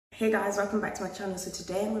Hey guys, welcome back to my channel. So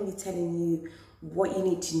today I'm going to be telling you what you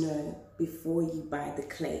need to know before you buy the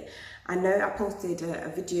clay. I know I posted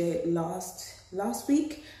a video last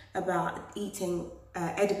week about eating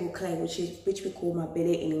edible clay, which we call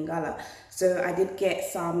Mabele in Lingala. So I did get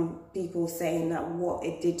some people saying that what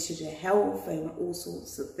it did to their health and all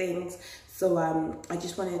sorts of things. So I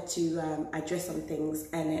just wanted to address some things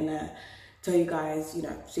and then tell you guys,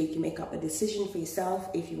 so you can make up a decision for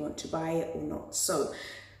yourself if you want to buy it or not. So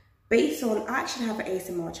based on, I actually have an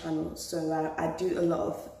ASMR channel, so I do a lot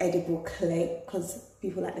of edible clay because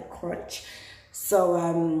people like the crunch.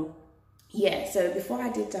 So yeah, so before I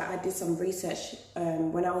did that, I did some research.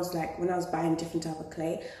 When I was buying different type of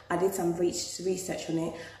clay, I did some research on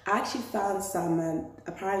it. I actually found some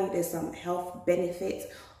apparently there's some health benefits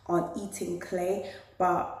on eating clay,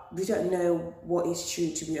 but we don't know what is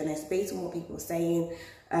true, to be honest. Based on what people are saying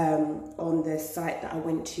on the site that I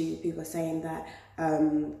went to, people are saying that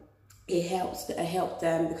it helped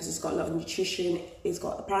them because it's got a lot of nutrition.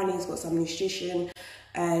 Apparently it's got some nutrition,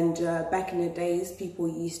 and back in the days people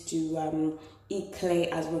used to eat clay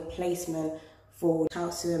as a replacement for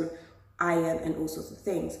calcium, iron and all sorts of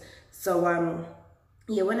things. So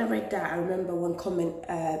yeah, when I read that, I remember one comment,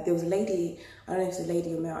 there was a lady, I don't know if it's a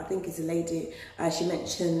lady or male, I think it's a lady, she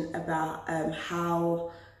mentioned about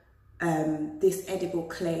how this edible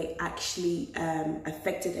clay actually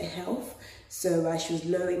affected her health. So she was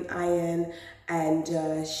low in iron, and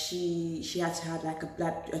she had to have like a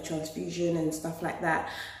blood transfusion and stuff like that.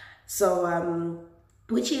 So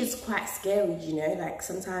which is quite scary, like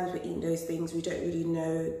sometimes we're eating those things, we don't really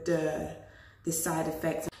know the side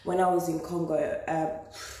effects. When I was in Congo,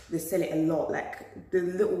 they sell it a lot, like the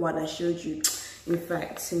little one I showed you. In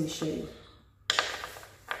fact, let me show you.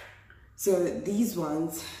 So these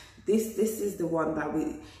ones, this is the one that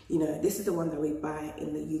we, this is the one that we buy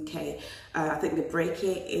in the UK. I think they break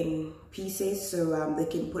it in pieces so they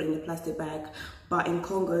can put it in a plastic bag. But in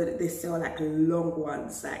Congo, they sell like long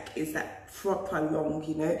ones, like it's like proper long,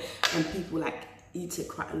 and people like eat it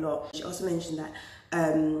quite a lot. She also mentioned that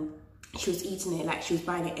she was eating it, like she was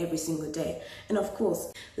buying it every single day. And of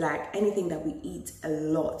course, like anything that we eat a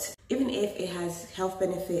lot, even if it has health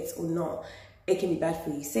benefits or not, it can be bad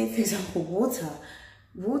for you. Say for example, water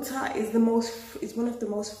is one of the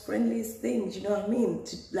most friendliest things, you know what I mean?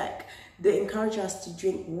 They encourage us to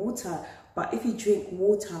drink water, but if you drink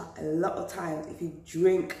water a lot of times, if you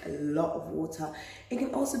drink a lot of water, it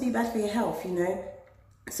can also be bad for your health,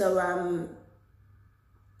 So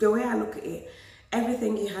the way I look at it,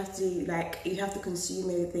 everything you have to consume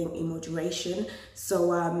everything in moderation.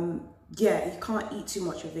 So yeah, you can't eat too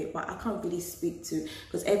much of it, but I can't really speak to,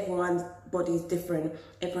 because everyone's body is different,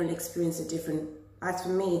 everyone's experience is different. As for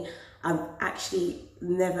me, I've actually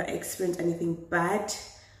never experienced anything bad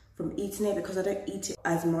from eating it because I don't eat it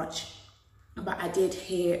as much. But I did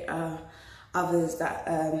hear others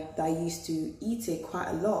that used to eat it quite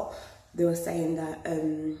a lot. They were saying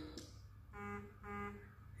that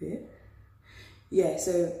yeah,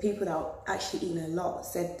 so people that are actually eating a lot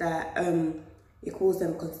said that it caused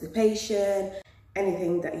them constipation.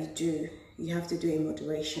 Anything that you do, you have to do in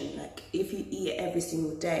moderation. Like if you eat it every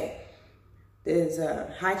single day, there's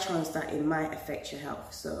a high chance that it might affect your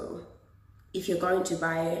health. So if you're going to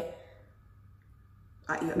buy it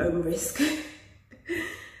at your own risk,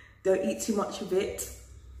 don't eat too much of it.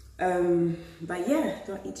 But yeah,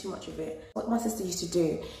 don't eat too much of it. What my sister used to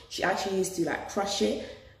do, she actually used to like crush it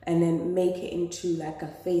and then make it into like a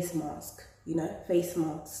face mask, face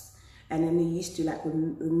masks. And then they used to like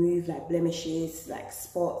remove like blemishes, like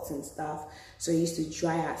spots and stuff. So it used to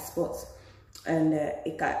dry out spots, and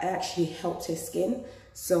it actually helped her skin.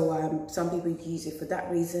 So some people use it for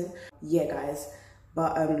that reason. Yeah, guys.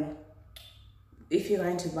 But if you're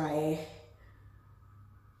going to buy it,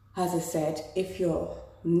 as I said, if you're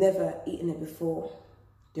never eaten it before,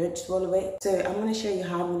 don't swallow it. So I'm going to show you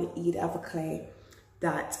how I'm going to eat other clay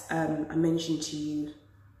that I mentioned to you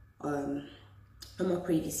on my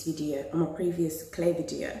previous video, on my previous clay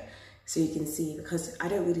video, so you can see, because I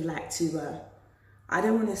don't really like to, I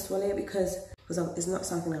don't want to swallow it because it's not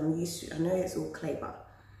something I'm used to. I know it's all clay, but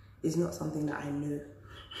it's not something that I know,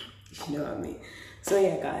 you know what I mean? So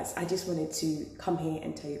yeah, guys, I just wanted to come here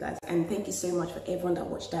and tell you guys, and thank you so much for everyone that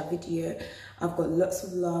watched that video. I've got lots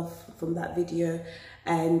of love from that video,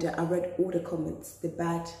 and I read all the comments, the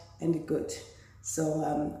bad and the good.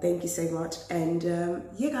 So thank you so much, and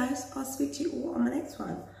yeah guys, I'll speak to you all on my next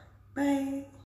one. Bye.